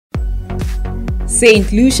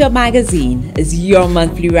St. Lucia Magazine is your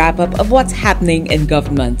monthly wrap-up of what's happening in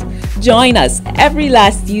government. Join us every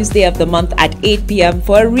last Tuesday of the month at 8 p.m.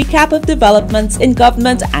 for a recap of developments in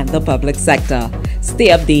government and the public sector. Stay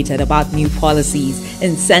updated about new policies,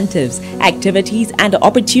 incentives, activities, and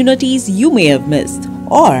opportunities you may have missed.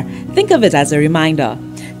 Or think of it as a reminder.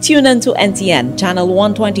 Tune in to NTN Channel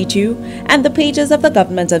 122 and the pages of the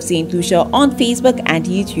Government of St. Lucia on Facebook and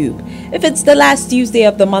YouTube. If it's the last Tuesday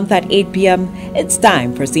of the month at 8 p.m., it's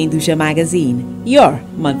time for St. Lucia Magazine, your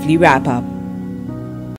monthly wrap-up.